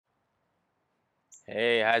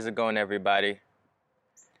Hey, how's it going, everybody?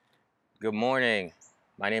 Good morning.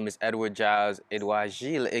 My name is Edward Giles, Edouard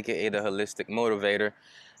Gilles, aka the Holistic Motivator,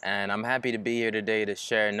 and I'm happy to be here today to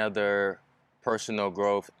share another personal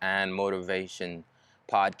growth and motivation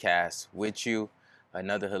podcast with you,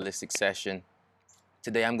 another holistic session.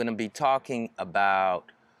 Today, I'm going to be talking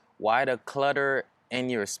about why the clutter in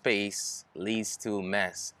your space leads to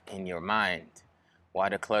mess in your mind. Why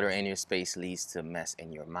the clutter in your space leads to mess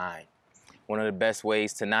in your mind. One of the best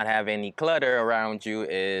ways to not have any clutter around you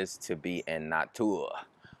is to be in nature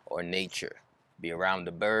or nature. Be around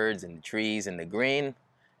the birds and the trees and the green,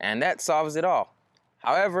 and that solves it all.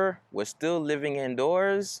 However, we're still living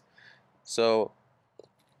indoors, so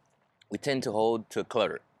we tend to hold to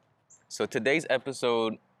clutter. So today's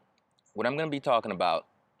episode, what I'm going to be talking about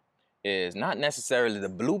is not necessarily the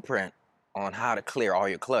blueprint on how to clear all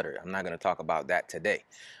your clutter. I'm not going to talk about that today.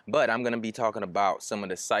 But I'm going to be talking about some of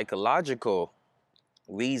the psychological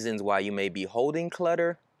reasons why you may be holding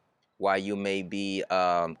clutter, why you may be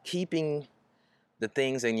keeping the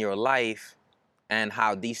things in your life, and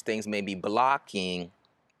how these things may be blocking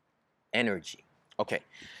energy. Okay,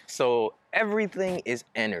 so everything is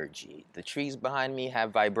energy. The trees behind me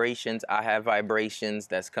have vibrations. I have vibrations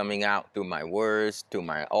that's coming out through my words, through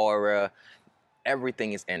my aura.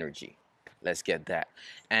 Everything is energy. Let's get that.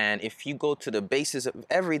 And if you go to the basis of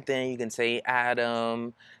everything, you can say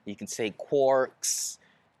atom, you can say quarks.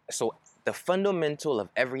 So the fundamental of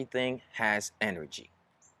everything has energy.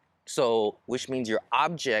 So, which means your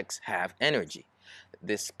objects have energy.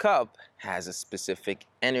 This cup has a specific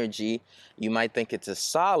energy. You might think it's a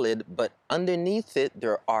solid, but underneath it,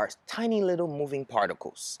 there are tiny little moving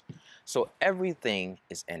particles. So everything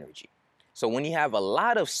is energy. So when you have a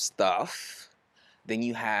lot of stuff, then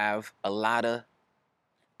you have a lot of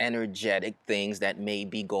energetic things that may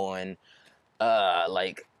be going,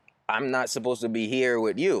 like, I'm not supposed to be here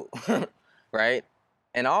with you, right?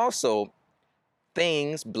 And also,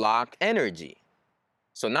 things block energy.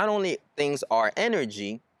 So not only things are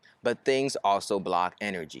energy, but things also block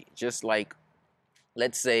energy. Just like,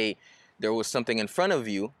 let's say there was something in front of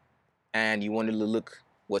you and you wanted to look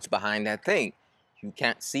what's behind that thing. You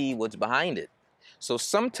can't see what's behind it. So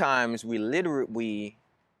sometimes we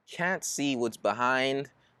can't see what's behind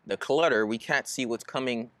the clutter. We can't see what's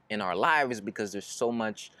coming in our lives because there's so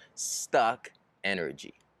much stuck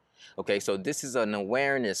energy. Okay, so this is an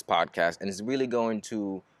awareness podcast, and it's really going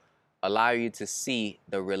to allow you to see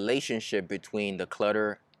the relationship between the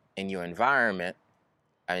clutter in your environment,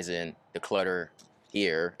 as in the clutter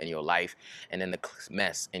here in your life, and then the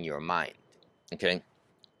mess in your mind. Okay,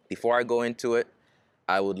 before I go into it,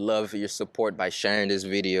 I would love your support by sharing this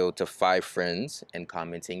video to 5 friends and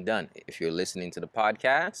commenting done. If you're listening to the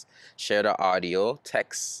podcast, share the audio,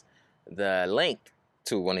 text the link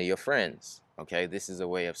to one of your friends. Okay, this is a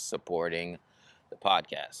way of supporting the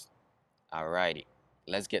podcast. Alrighty,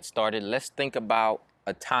 let's get started. Let's think about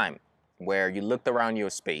a time where you looked around your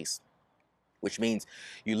space, which means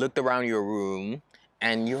you looked around your room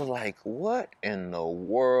and you're like, what in the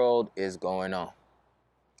world is going on?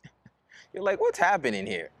 You're like, what's happening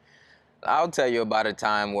here? I'll tell you about a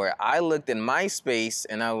time where I looked in my space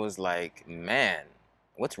and I was like, man,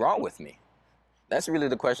 what's wrong with me? That's really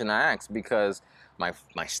the question I asked, because my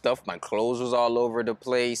stuff, my clothes was all over the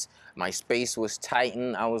place. My space was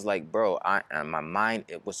tightened. I was like, bro, my mind,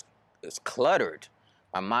 it's cluttered.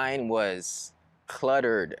 My mind was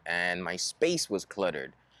cluttered and my space was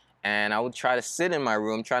cluttered. And I would try to sit in my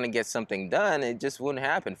room trying to get something done. It just wouldn't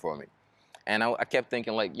happen for me. And I kept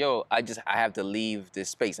thinking like, yo, I have to leave this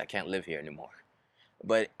space. I can't live here anymore.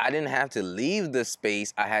 But I didn't have to leave the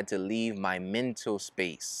space. I had to leave my mental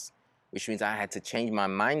space, which means I had to change my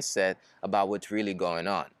mindset about what's really going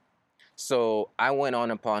on. So I went on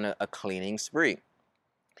upon a cleaning spree.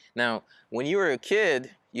 Now, when you were a kid,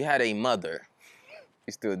 you had a mother.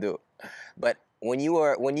 You still do. But when you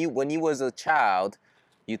was a child,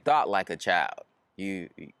 you thought like a child. You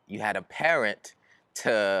had a parent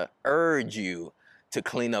to urge you to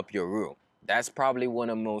clean up your room. That's probably one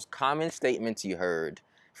of the most common statements you heard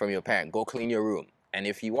from your parent. Go clean your room. And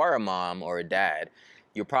if you are a mom or a dad,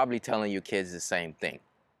 you're probably telling your kids the same thing.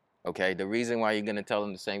 Okay? The reason why you're gonna tell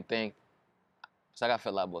them the same thing, sa ka fe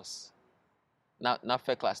la boss. Na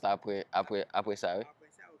fe class ta apre sa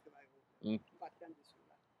we. Mm,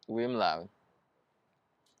 we m'la we.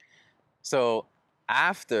 So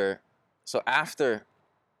after, so after,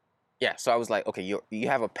 yeah. So I was like, okay, you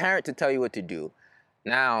have a parent to tell you what to do.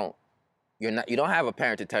 Now you don't have a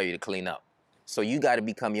parent to tell you to clean up. So you got to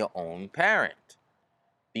become your own parent,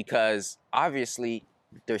 because obviously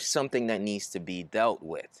there's something that needs to be dealt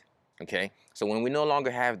with. Okay. So when we no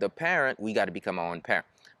longer have the parent, we got to become our own parent.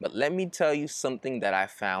 But let me tell you something that I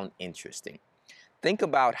found interesting. Think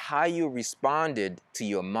about how you responded to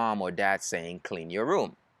your mom or dad saying, clean your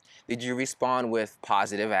room. Did you respond with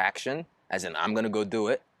positive action, as in, I'm going to go do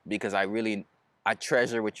it because I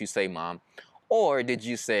treasure what you say, mom? Or did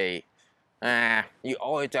you say, you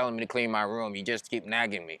always telling me to clean my room, you just keep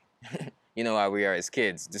nagging me? You know how we are as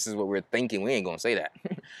kids. This is what we're thinking. We ain't going to say that.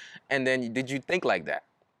 And then did you think like that?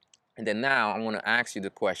 And then now I want to ask you the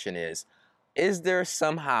question is there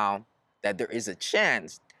somehow that there is a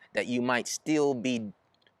chance that you might still be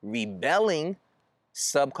rebelling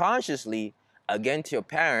subconsciously against your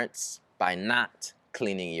parents by not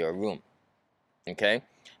cleaning your room? Okay?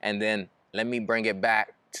 And then let me bring it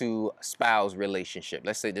back to spouse relationship.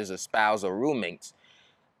 Let's say there's a spouse or roommates.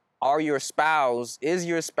 Is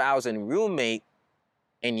your spouse and roommate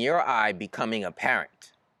in your eye becoming a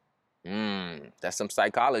parent? That's some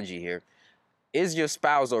psychology here. Is your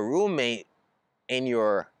spouse or roommate in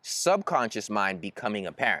your subconscious mind becoming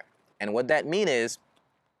a parent? And what that means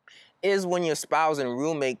is when your spouse and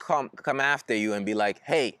roommate come after you and be like,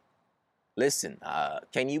 hey, listen,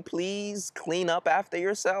 can you please clean up after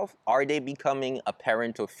yourself? Are they becoming a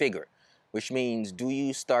parental figure? Which means, do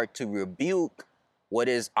you start to rebuke what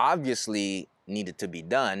is obviously needed to be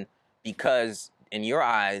done because in your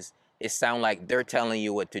eyes, it sounds like they're telling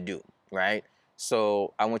you what to do, right?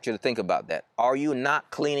 So I want you to think about that. Are you not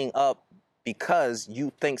cleaning up because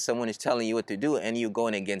you think someone is telling you what to do and you're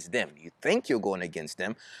going against them? You think you're going against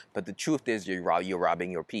them, but the truth is you're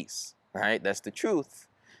robbing your peace, right? That's the truth.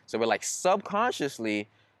 So we're like subconsciously,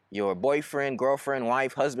 your boyfriend, girlfriend,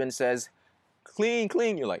 wife, husband says, clean,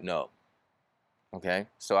 clean. You're like, no. Okay?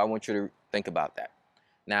 So I want you to think about that.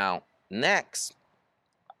 Now, next,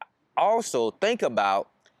 also think about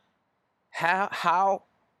how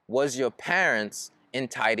was your parents in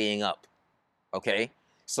tidying up? Okay?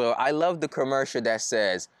 So I love the commercial that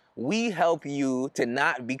says, we help you to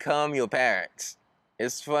not become your parents.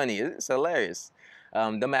 It's funny. It's hilarious.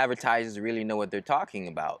 Them advertisers really know what they're talking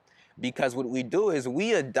about. Because what we do is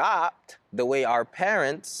we adopt the way our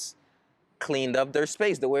parents cleaned up their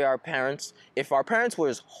space, the way if our parents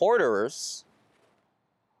were hoarders,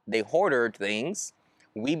 they hoarded things,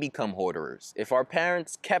 we become hoarders. If our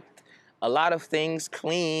parents kept a lot of things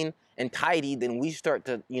clean and tidy, then we start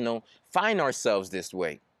to, find ourselves this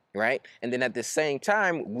way, right? And then at the same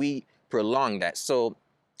time, we prolong that. So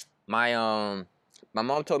my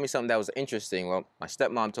mom told me something that was interesting. Well, my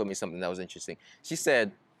stepmom told me something that was interesting. She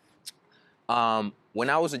said, when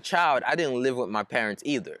I was a child, I didn't live with my parents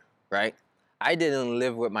either, right? I didn't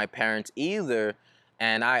live with my parents either,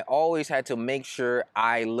 and I always had to make sure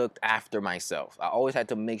I looked after myself. I always had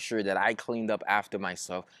to make sure that I cleaned up after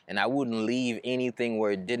myself, and I wouldn't leave anything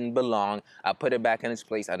where it didn't belong. I put it back in its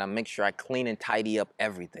place, and I make sure I clean and tidy up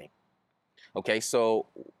everything. Okay, so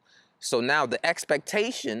now the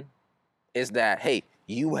expectation is that, hey,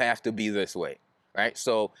 you have to be this way, right?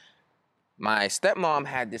 So my stepmom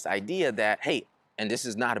had this idea that, hey, and this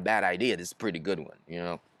is not a bad idea, this is a pretty good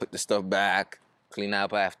one, put the stuff back, clean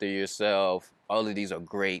up after yourself. All of these are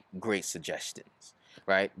great, great suggestions,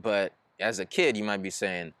 right? But as a kid, you might be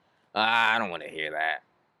saying, I don't want to hear that,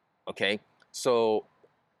 okay? So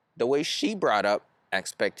the way she brought up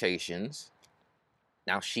expectations,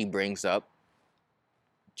 now she brings up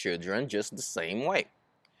children just the same way.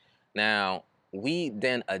 Now, we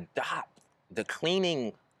then adopt the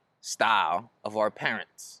cleaning style of our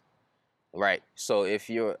parents, right? So if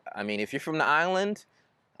you're from the island,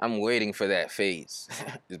 I'm waiting for that phase.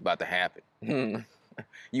 It's about to happen.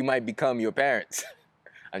 You might become your parents.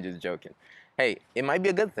 I'm just joking. Hey, it might be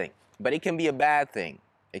a good thing, but it can be a bad thing.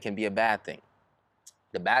 It can be a bad thing.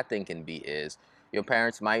 The bad thing can be is your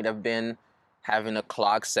parents might have been having a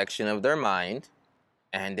clogged section of their mind,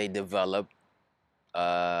 and they developed,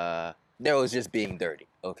 they was just being dirty.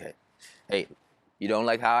 Okay. Hey, you don't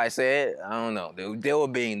like how I say it? I don't know. They were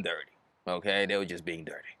being dirty. Okay? They were just being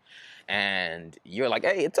dirty. And you're like,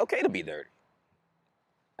 hey, it's okay to be dirty.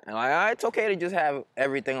 And like, it's okay to just have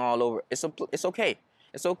everything all over. It's okay.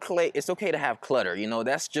 It's okay to have clutter.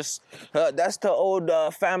 That's just that's the old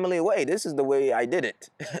family way. This is the way I did it.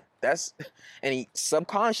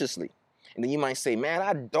 Subconsciously. And then you might say, man,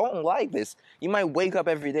 I don't like this. You might wake up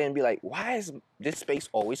every day and be like, why is this space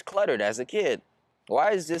always cluttered as a kid?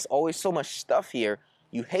 Why is this always so much stuff here?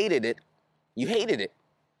 You hated it. You hated it.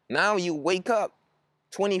 Now you wake up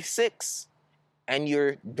 26 and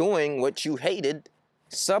you're doing what you hated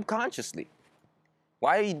subconsciously.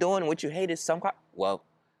 Why are you doing what you hated subconsciously? Well,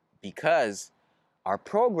 because our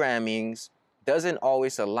programmings doesn't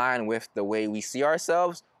always align with the way we see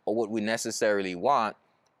ourselves or what we necessarily want.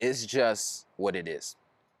 It's just what it is.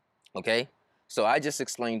 Okay? So I just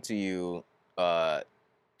explained to you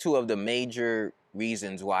two of the major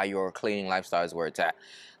reasons why your cleaning lifestyle is where it's at.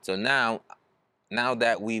 So now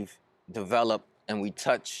that we've developed and we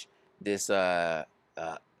touch this the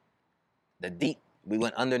deep, we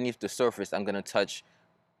went underneath the surface. I'm gonna touch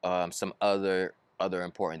some other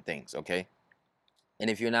important things. Okay? And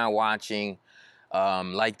if you're not watching,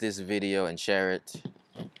 like this video and share it.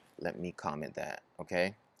 Let me comment that.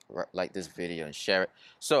 Okay? Like this video and share it.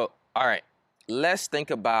 So, all right, let's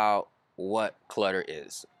think about what clutter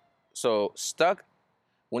is. So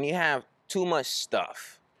when you have too much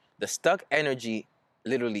stuff, the stuck energy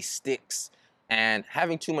literally sticks, and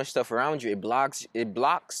having too much stuff around you,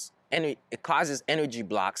 it causes energy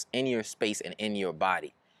blocks in your space and in your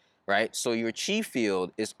body, right? So your chi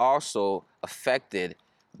field is also affected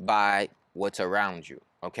by what's around you,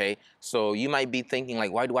 okay? So you might be thinking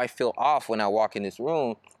like, why do I feel off when I walk in this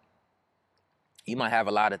room? You might have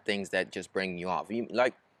a lot of things that just bring you off. You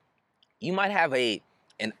might have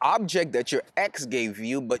an object that your ex gave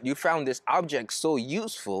you, but you found this object so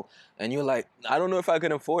useful, and you're like, I don't know if I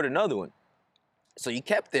can afford another one. So you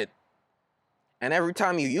kept it. And every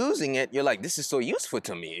time you're using it, you're like, this is so useful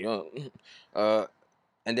to me. But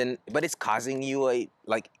it's causing you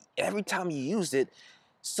every time you use it,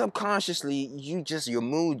 subconsciously, your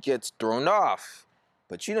mood gets thrown off.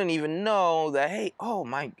 But you don't even know that, hey, oh,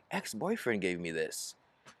 my ex-boyfriend gave me this.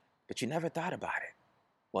 But you never thought about it.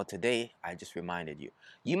 Well, today, I just reminded you.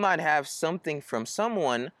 You might have something from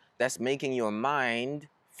someone that's making your mind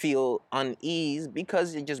feel unease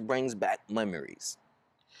because it just brings back memories.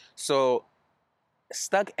 So,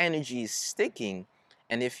 stuck energy is sticking,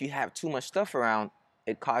 and if you have too much stuff around,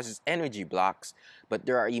 it causes energy blocks, but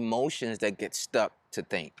there are emotions that get stuck to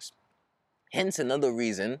things. Hence, another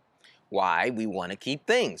reason why we want to keep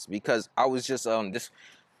things, because I was just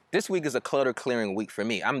this week is a clutter clearing week for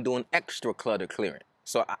me. I'm doing extra clutter clearing.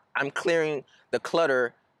 So I'm clearing the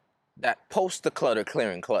clutter that post the clutter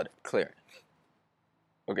clearing.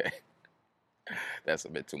 Okay. That's a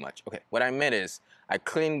bit too much. Okay. What I meant is I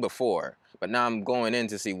cleaned before, but now I'm going in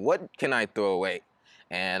to see what can I throw away.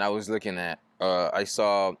 And I was looking at, I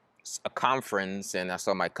saw a conference and I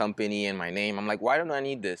saw my company and my name. I'm like, why don't I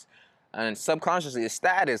need this? And subconsciously, the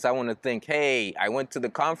status, I want to think, hey, I went to the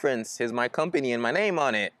conference, here's my company and my name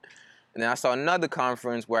on it. And then I saw another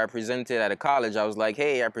conference where I presented at a college. I was like,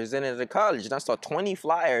 hey, I presented at a college. And I saw 20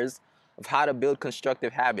 flyers of how to build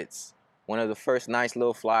constructive habits. One of the first nice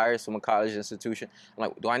little flyers from a college institution. I'm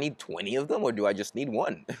like, do I need 20 of them or do I just need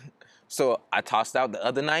one? So I tossed out the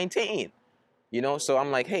other 19. So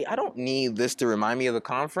I'm like, hey, I don't need this to remind me of the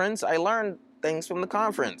conference. I learned things from the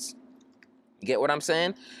conference. Get what I'm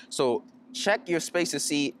saying? So check your space to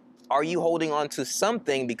see, are you holding on to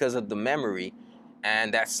something because of the memory,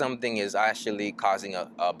 and that something is actually causing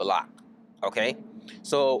a block, okay?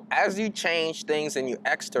 So as you change things in your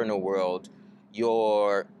external world,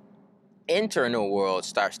 your internal world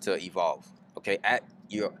starts to evolve, okay?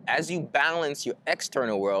 As you balance your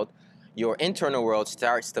external world, your internal world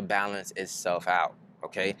starts to balance itself out,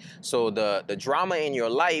 okay? So the drama in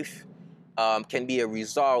your life can be a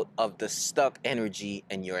result of the stuck energy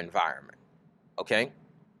in your environment, okay?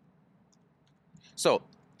 So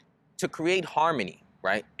to create harmony,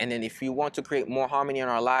 right? And then if you want to create more harmony in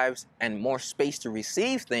our lives and more space to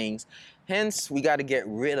receive things, hence we got to get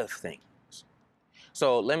rid of things.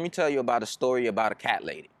 So let me tell you about a story about a cat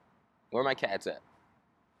lady. Where are my cats at?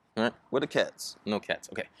 Huh? Where the cats? No cats.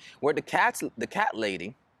 Okay. The cat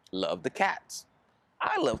lady loved the cats.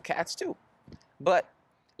 I love cats too. But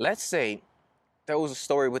let's say there was a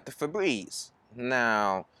story with the Febreze.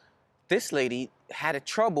 Now, this lady had a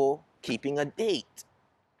trouble keeping a date.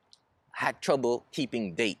 Had trouble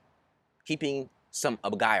keeping a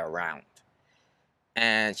guy around.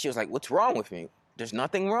 And she was like, what's wrong with me? There's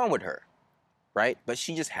nothing wrong with her, right? But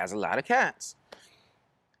she just has a lot of cats.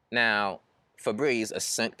 Now, Febreze, a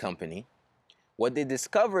scent company, what they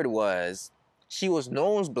discovered was she was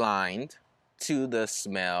nose blind to the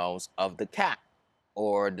smells of the cat,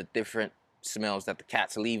 or the different smells that the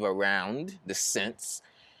cats leave around, the scents.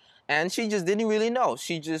 And she just didn't really know.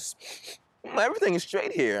 Everything is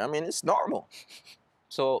straight here. I mean, it's normal.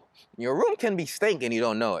 So your room can be stinking, you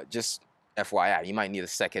don't know it. Just FYI, you might need a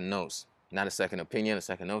second nose. Not a second opinion, a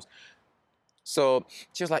second nose. So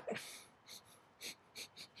she was like,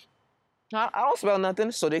 I don't smell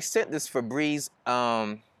nothing. So they sent this Febreze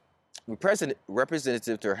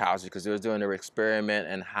representative to her house because they was doing their experiment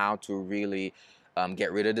and how to really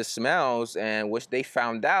get rid of the smells. And what they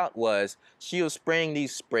found out was she was spraying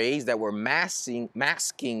these sprays that were masking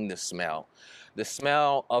the smell. the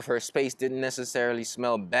smell of her space didn't necessarily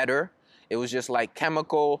smell better. It was just like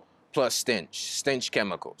chemical plus stench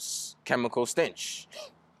chemicals, chemical stench.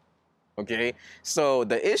 Okay, so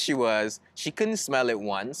the issue was she couldn't smell it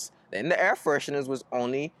once. Then the air fresheners was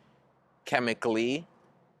only chemically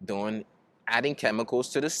adding chemicals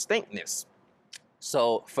to the stinkness.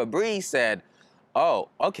 So Febreze said, oh,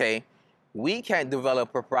 okay, we can't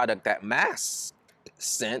develop a product that masks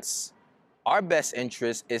scents. Our best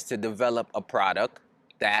interest is to develop a product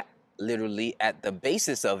that literally at the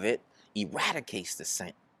basis of it eradicates the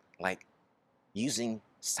scent, like using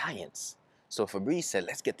science. So Febreze said,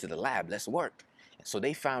 let's get to the lab, let's work. So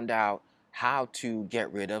they found out how to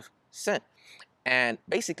get rid of scent. And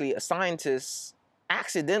basically a scientist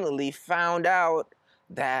accidentally found out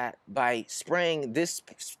that by spraying this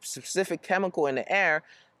specific chemical in the air,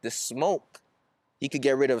 the smoke, he could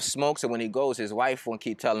get rid of smoke. So when he goes, his wife won't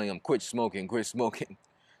keep telling him, quit smoking, quit smoking.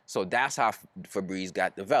 So that's how Febreze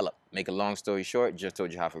got developed. Make a long story short, just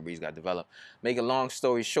told you how Febreze got developed. Make a long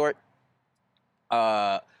story short,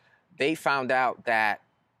 they found out that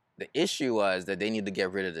the issue was that they need to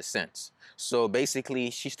get rid of the scents. So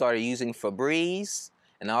basically, she started using Febreze,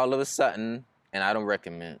 and all of a sudden, and I don't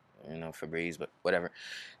recommend, Febreze, but whatever.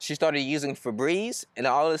 She started using Febreze, and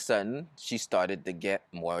all of a sudden, she started to get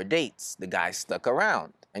more dates. The guy stuck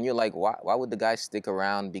around. And you're like, why would the guy stick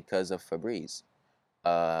around because of Febreze?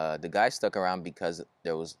 The guy stuck around because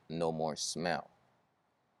there was no more smell.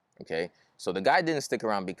 Okay? So the guy didn't stick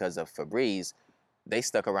around because of Febreze. They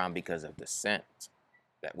stuck around because of the scent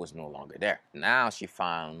that was no longer there. Now she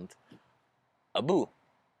found a boo.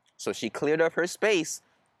 So she cleared up her space,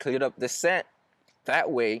 cleared up the scent.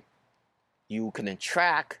 That way, you can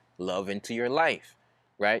attract love into your life,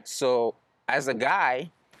 right? So as a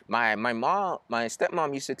guy, my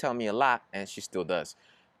stepmom used to tell me a lot, and she still does.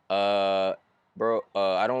 Bro,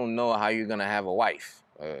 I don't know how you're gonna have a wife,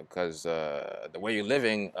 because the way you're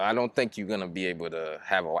living, I don't think you're gonna be able to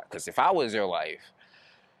have a wife. Because if I was your wife,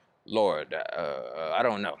 Lord, I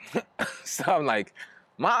don't know. So I'm like,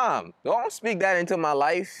 Mom, don't speak that into my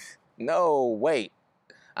life. No, wait,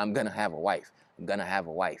 I'm gonna have a wife. I'm gonna have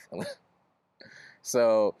a wife.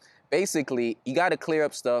 So basically, you got to clear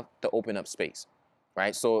up stuff to open up space,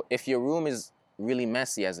 right? So if your room is really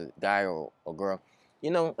messy as a guy or a girl,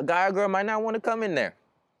 a guy or girl might not want to come in there.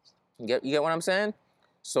 You get what I'm saying?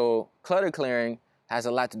 So clutter clearing has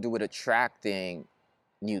a lot to do with attracting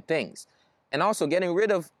new things. And also getting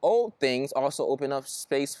rid of old things also open up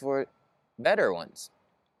space for better ones.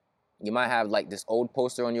 You might have like this old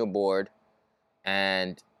poster on your board,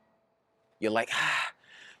 and you're like,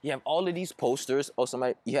 you have all of these posters, or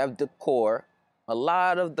you have decor, a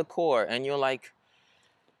lot of decor, and you're like,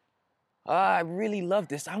 I really love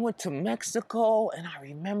this. I went to Mexico, and I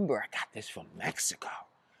remember I got this from Mexico.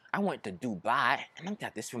 I went to Dubai, and I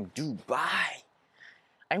got this from Dubai.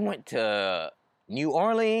 I went to New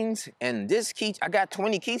Orleans, and I got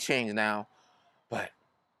 20 keychains now, but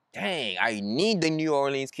dang, I need the New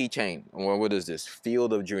Orleans keychain. Or what is this?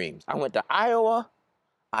 Field of Dreams. I went to Iowa.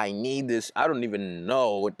 I need this. I don't even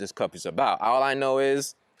know what this cup is about. All I know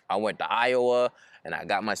is I went to Iowa and I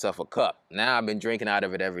got myself a cup. Now I've been drinking out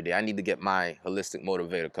of it every day. I need to get my Holistic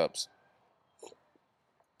Motivator cups.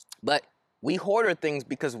 But we hoard things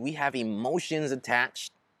because we have emotions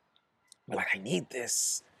attached. We're like, I need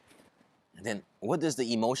this. And then what does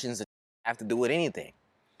the emotions have to do with anything?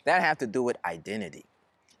 That have to do with identity.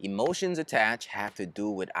 Emotions attached have to do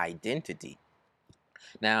with identity.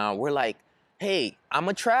 Now we're like, hey, I'm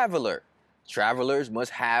a traveler. Travelers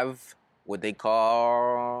must have what do they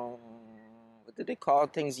call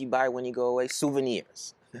things you buy when you go away?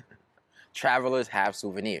 Souvenirs. Travelers have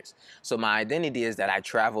souvenirs. So my identity is that I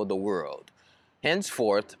travel the world.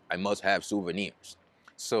 Henceforth, I must have souvenirs.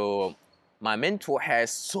 So my mentor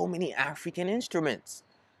has so many African instruments,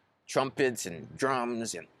 trumpets and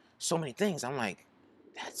drums and so many things. I'm like,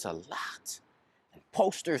 that's a lot. And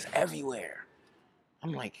posters everywhere.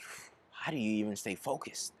 I'm like, how do you even stay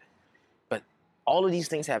focused? But all of these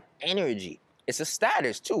things have energy. It's a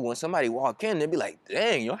status too. When somebody walk in, they'll be like,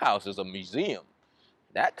 dang, your house is a museum.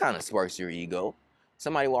 That kind of sparks your ego.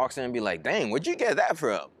 Somebody walks in and be like, dang, where'd you get that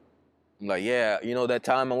from? I'm like, yeah, that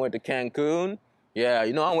time I went to Cancun? Yeah,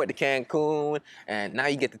 I went to Cancun, and now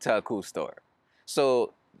you get to tell a cool story.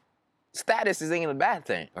 So status ain't a bad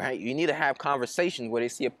thing, right? You need to have conversations where they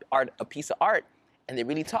see a piece of art and they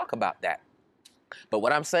really talk about that. But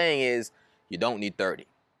what I'm saying is you don't need 30,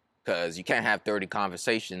 because you can't have 30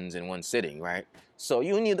 conversations in one sitting, right? So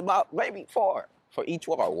you need about maybe 4 for each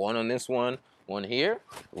wall. One on this one here,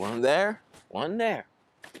 one there, one there.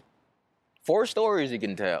 4 stories you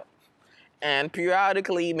can tell. And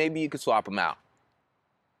periodically, maybe you could swap them out.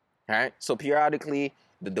 All right. So periodically,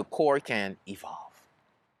 the decor can evolve.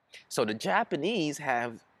 So the Japanese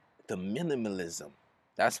have the minimalism.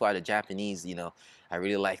 That's why the Japanese, I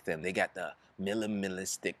really like them. They got the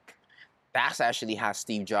minimalistic. That's actually how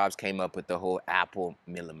Steve Jobs came up with the whole Apple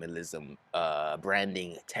minimalism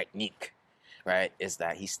branding technique, right? Is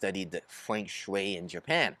that he studied the Feng Shui in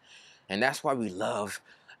Japan. And that's why we love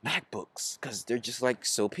MacBooks, because they're just like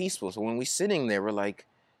so peaceful. So when we're sitting there, we're like,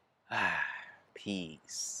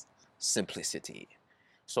 peace, simplicity.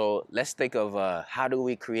 So let's think of how do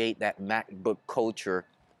we create that MacBook culture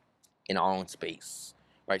in our own space,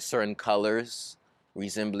 right? Certain colors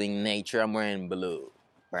resembling nature. I'm wearing blue,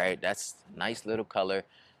 right? That's a nice little color.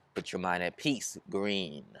 Put your mind at peace.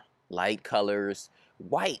 Green, light colors.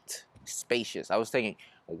 White, spacious. I was thinking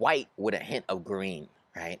white with a hint of green,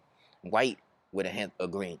 right? White with a hint of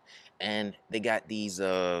green. And they got these,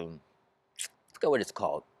 I forget what it's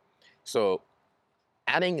called. So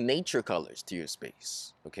adding nature colors to your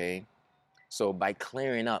space, okay? So by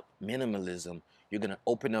clearing up minimalism, you're gonna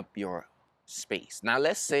open up your space. Now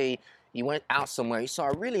let's say you went out somewhere, you saw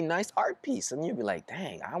a really nice art piece, and you'd be like,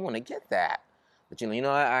 dang, I wanna get that. But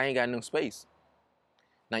I ain't got no space.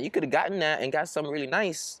 Now you could have gotten that and got something really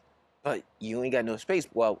nice, but you ain't got no space.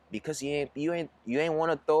 Well, because you ain't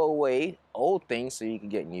wanna throw away old things so you can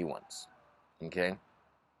get new ones. Okay?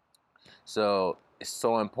 So it's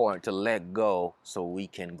so important to let go so we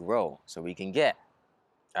can grow, so we can get.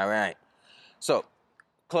 All right. So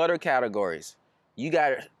clutter categories.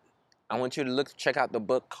 I want you to check out the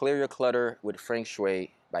book Clear Your Clutter with Feng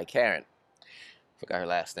Shui by Karen. Forgot her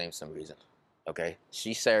last name for some reason. Okay.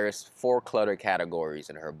 She shares 4 clutter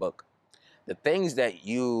categories in her book. The things that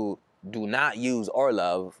you do not use or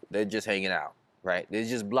love, they're just hanging out, right? It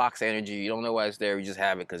just blocks energy. You don't know why it's there. You just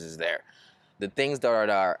have it because it's there. The things that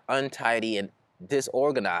are untidy and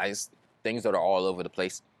disorganized, things that are all over the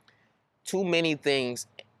place, too many things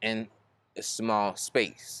in a small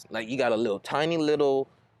space. Like you got a tiny little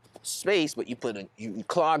space, but you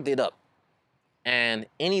clogged it up. And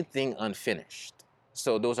anything unfinished.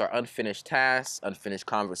 So those are unfinished tasks, unfinished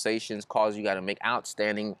conversations, calls you got to make,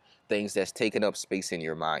 outstanding things that's taking up space in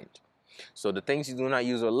your mind. So the things you do not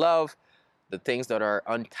use or love, the things that are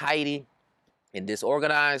untidy and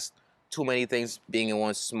disorganized, too many things being in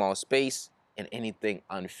one small space, and anything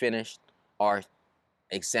unfinished are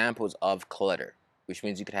examples of clutter, which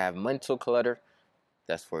means you could have mental clutter.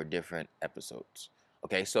 That's for different episodes.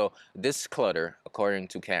 Okay, so this clutter, according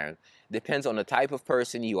to Karen, depends on the type of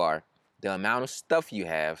person you are, the amount of stuff you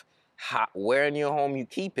have, where in your home you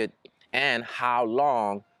keep it, and how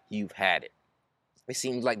long you've had it. It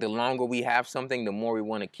seems like the longer we have something, the more we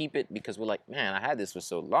want to keep it, because we're like, man, I had this for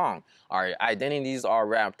so long. Our identities are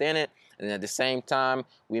wrapped in it. And at the same time,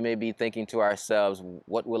 we may be thinking to ourselves,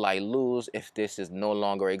 what will I lose if this is no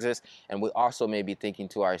longer exists? And we also may be thinking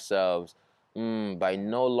to ourselves, by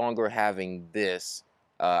no longer having this,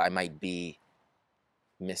 I might be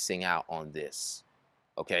missing out on this.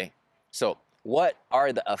 Okay? So what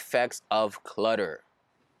are the effects of clutter?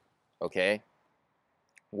 Okay?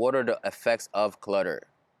 What are the effects of clutter?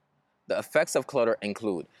 The effects of clutter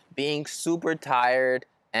include being super tired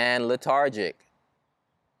and lethargic,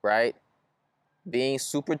 right? Being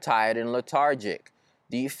super tired and lethargic.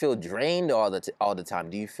 Do you feel drained all the time?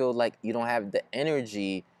 Do you feel like you don't have the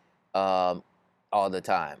energy all the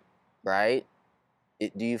time, right?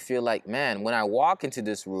 Do you feel like, man, when I walk into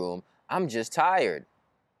this room, I'm just tired.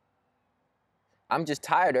 I'm just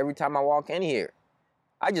tired every time I walk in here.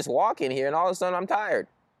 I just walk in here and all of a sudden I'm tired.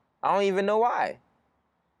 I don't even know why.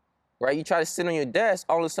 Right? You try to sit on your desk,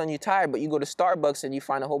 all of a sudden you're tired, but you go to Starbucks and you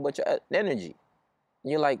find a whole bunch of energy.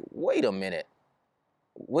 And you're like, wait a minute.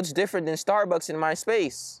 What's different than Starbucks in my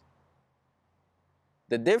space?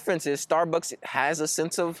 The difference is Starbucks has a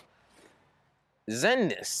sense of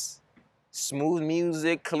zenness. Smooth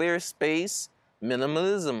music, clear space,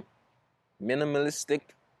 minimalism, minimalistic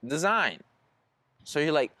design. So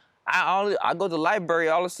you're like, I go to the library,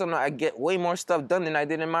 all of a sudden I get way more stuff done than I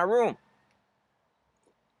did in my room.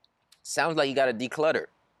 Sounds like you got to declutter.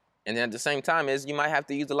 And then at the same time is you might have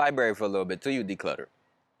to use the library for a little bit till you declutter.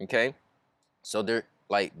 Okay? So they're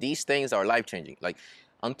like, these things are life-changing. Like,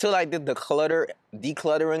 until I did the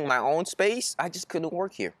decluttering my own space, I just couldn't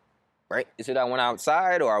work here. Right? Is it I went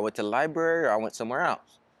outside or I went to the library or I went somewhere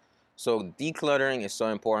else? So decluttering is so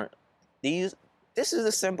important. This is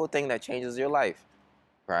a simple thing that changes your life.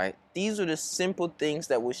 Right? These are the simple things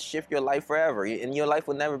that will shift your life forever, and your life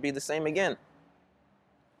will never be the same again.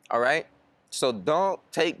 All right? So don't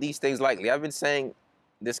take these things lightly. I've been saying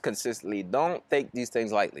this consistently. Don't take these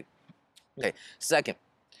things lightly. Okay. Second,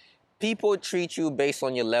 people treat you based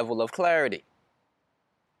on your level of clarity.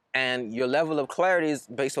 And your level of clarity is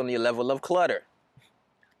based on your level of clutter.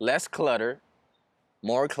 Less clutter,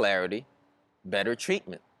 more clarity, better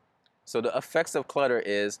treatment. So the effects of clutter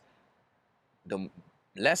is the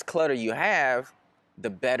less clutter you have, the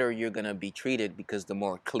better you're going to be treated because the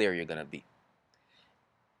more clear you're going to be.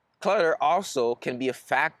 Clutter also can be a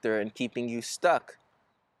factor in keeping you stuck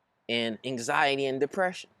in anxiety and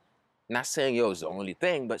depression. Not saying, yo, it's the only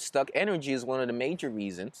thing, but stuck energy is one of the major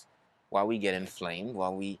reasons why we get inflamed, why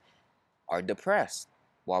we are depressed,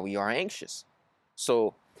 why we are anxious.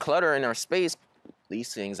 So clutter in our space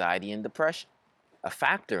leads to anxiety and depression, a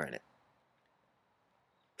factor in it.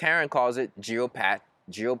 Karen calls it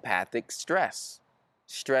geopathic stress,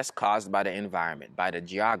 stress caused by the environment, by the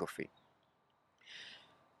geography.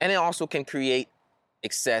 And it also can create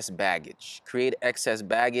excess baggage. Create excess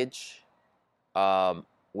baggage,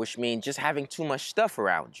 which means just having too much stuff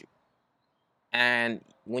around you. And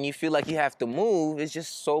when you feel like you have to move, it's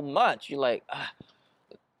just so much. You're like,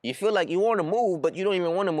 you feel like you want to move, but you don't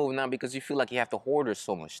even want to move now because you feel like you have to hoard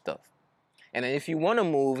so much stuff. And then if you want to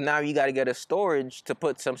move, now you got to get a storage to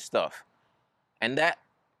put some stuff. And that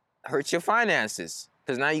hurts your finances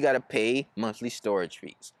because now you got to pay monthly storage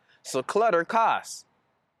fees. So clutter costs,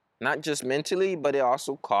 not just mentally, but it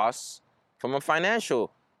also costs from a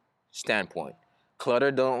financial standpoint.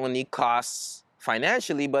 Clutter don't only cost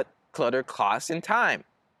financially, but clutter costs in time.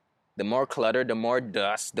 The more clutter, the more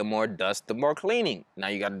dust, the more cleaning. Now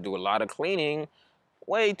you got to do a lot of cleaning,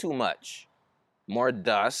 way too much. More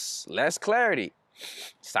dust, less clarity.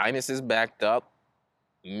 Sinuses backed up,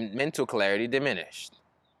 mental clarity diminished,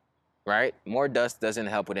 right? More dust doesn't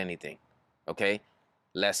help with anything, okay?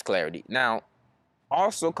 Less clarity. Now,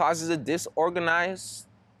 also causes a disorganized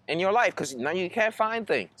in your life because now you can't find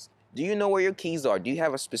things. Do you know where your keys are? Do you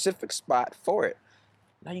have a specific spot for it?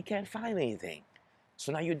 Now you can't find anything.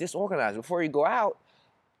 So now you're disorganized. Before you go out,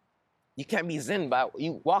 you can't be zen, but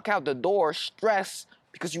you walk out the door stressed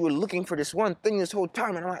because you were looking for this one thing this whole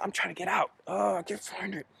time, and I'm trying to get out. Oh, I can't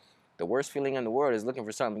find it. The worst feeling in the world is looking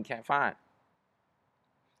for something you can't find.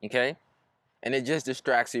 Okay? And it just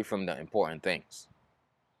distracts you from the important things.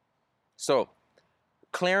 So,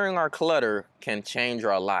 clearing our clutter can change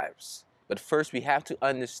our lives. But first, we have to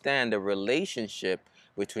understand the relationship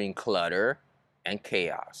between clutter and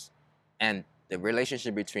chaos, and the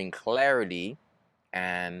relationship between clarity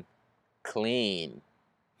and clean.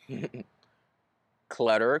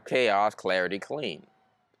 Clutter, chaos, clarity, clean.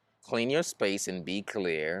 Clean your space and be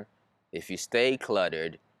clear. If you stay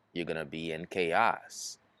cluttered, you're going to be in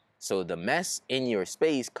chaos. So the mess in your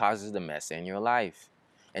space causes the mess in your life.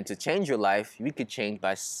 And to change your life, we could change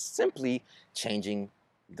by simply changing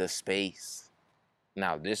the space.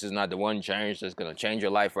 Now, this is not the one change that's going to change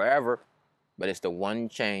your life forever, but it's the one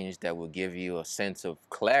change that will give you a sense of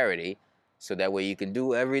clarity so that way you can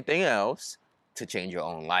do everything else to change your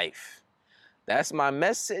own life. That's my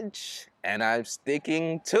message, and I'm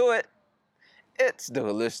sticking to it. It's the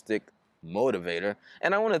Holistic Motivator,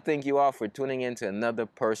 and I want to thank you all for tuning in to another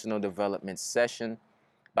personal development session.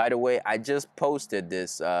 By the way, I just posted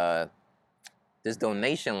this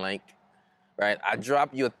donation link, right? I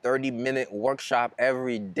drop you a 30-minute workshop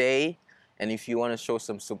every day, and if you want to show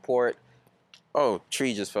some support, oh,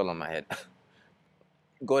 tree just fell on my head.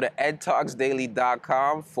 Go to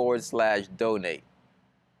edtalksdaily.com/donate.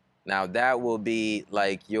 Now that will be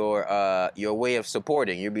like your way of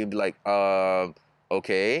supporting. You'll be like,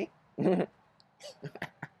 okay.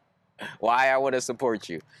 Why I want to support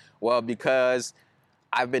you? Well, because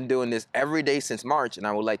I've been doing this every day since March, and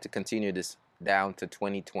I would like to continue this down to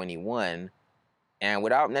 2021. And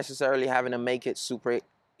without necessarily having to make it super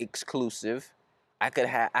exclusive, I could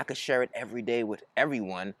share it every day with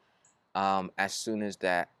everyone, as soon as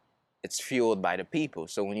that it's fueled by the people.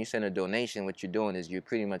 So when you send a donation, what you're doing is you're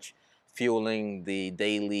pretty much fueling the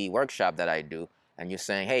daily workshop that I do, and you're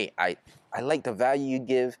saying, hey, I like the value you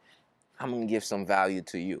give. I'm gonna give some value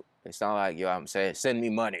to you. It's not like, yo, I'm saying send me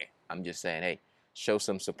money. I'm just saying, hey, show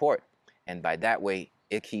some support. And by that way,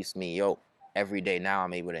 it keeps me, every day now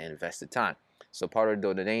I'm able to invest the time. So part of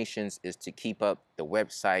the donations is to keep up the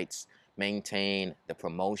websites, maintain the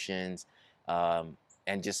promotions, and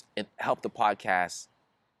just help the podcast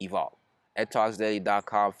evolve.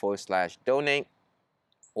 edtalksdaily.com/donate,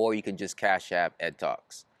 or you can just Cash App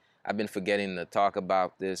EdTalks. I've been forgetting to talk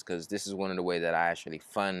about this because this is one of the ways that I actually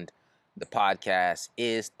fund the podcast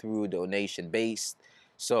is through donation based.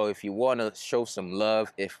 So if you want to show some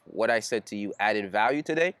love, if what I said to you added value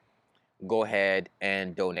today, go ahead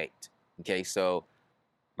and donate. Okay, so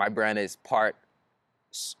my brand is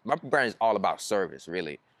all about service,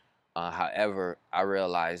 really. However, I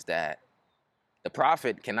realized that the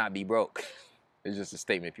profit cannot be broke. It's just a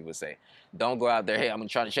statement people say. Don't go out there, hey, I'm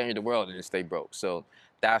trying to change the world and just stay broke. So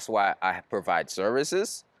that's why I provide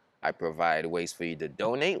services. I provide ways for you to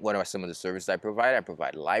donate. What are some of the services I provide? I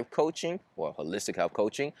provide life coaching or holistic health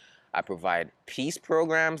coaching. I provide peace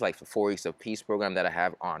programs, like the 4 weeks of peace program that I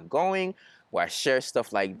have ongoing, where I share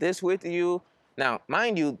stuff like this with you. Now,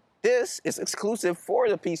 mind you, this is exclusive for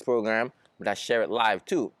the peace program, but I share it live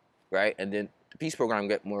too, right? And then the peace program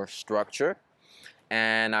get more structure.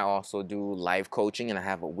 And I also do live coaching, and I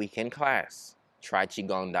have a weekend class,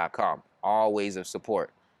 tryqigong.com. All ways of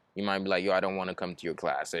support. You might be like, yo, I don't want to come to your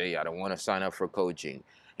class. Hey, I don't want to sign up for coaching.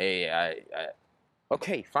 Hey,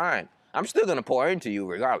 okay, fine. I'm still going to pour into you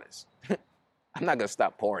regardless. I'm not going to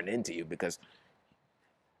stop pouring into you because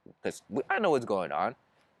I know what's going on.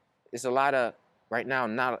 It's a lot of, right now,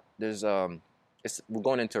 we're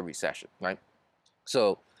going into a recession, right?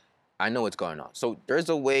 So I know what's going on. So there's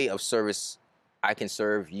a way of service I can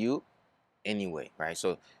serve you anyway, right?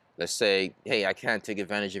 So let's say, hey, I can't take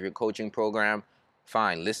advantage of your coaching program.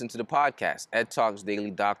 Fine, listen to the podcast,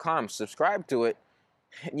 edtalksdaily.com. Subscribe to it,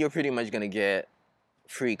 and you're pretty much going to get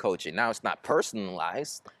free coaching. Now, it's not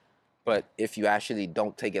personalized, but if you actually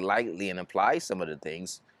don't take it lightly and apply some of the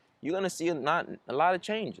things, you're going to see not a lot of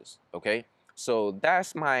changes, okay? So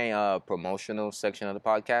that's my promotional section of the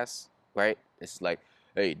podcast, right? It's like,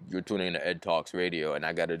 hey, you're tuning in to Ed Talks Radio, and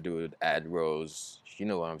I got to do ad rows. You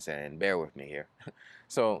know what I'm saying. Bear with me here.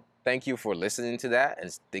 So thank you for listening to that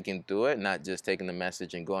and sticking through it, not just taking the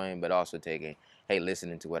message and going, but also taking, hey,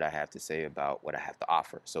 listening to what I have to say about what I have to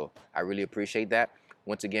offer. So I really appreciate that.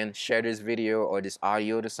 Once again, share this video or this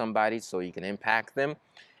audio to somebody so you can impact them.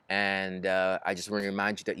 And I just want to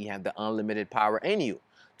remind you that you have the unlimited power in you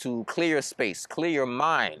to clear your space, clear your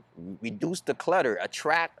mind, reduce the clutter,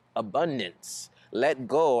 attract abundance. Let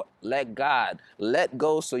go, let God, let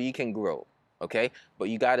go so you can grow, okay? But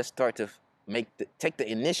you got to start to take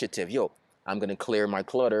the initiative. Yo, I'm going to clear my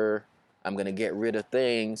clutter. I'm going to get rid of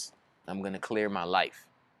things. I'm going to clear my life,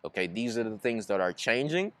 okay? These are the things that are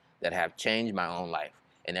changing, that have changed my own life.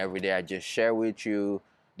 And every day I just share with you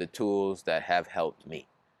the tools that have helped me.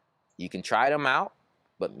 You can try them out,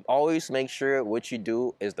 but always make sure what you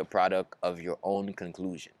do is the product of your own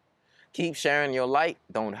conclusion. Keep sharing your light.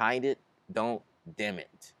 Don't hide it. Don't dim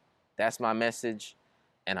it. That's my message,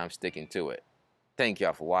 and I'm sticking to it. Thank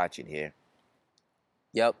y'all for watching here.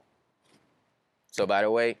 Yep. So by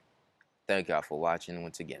the way, thank y'all for watching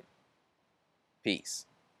once again. Peace.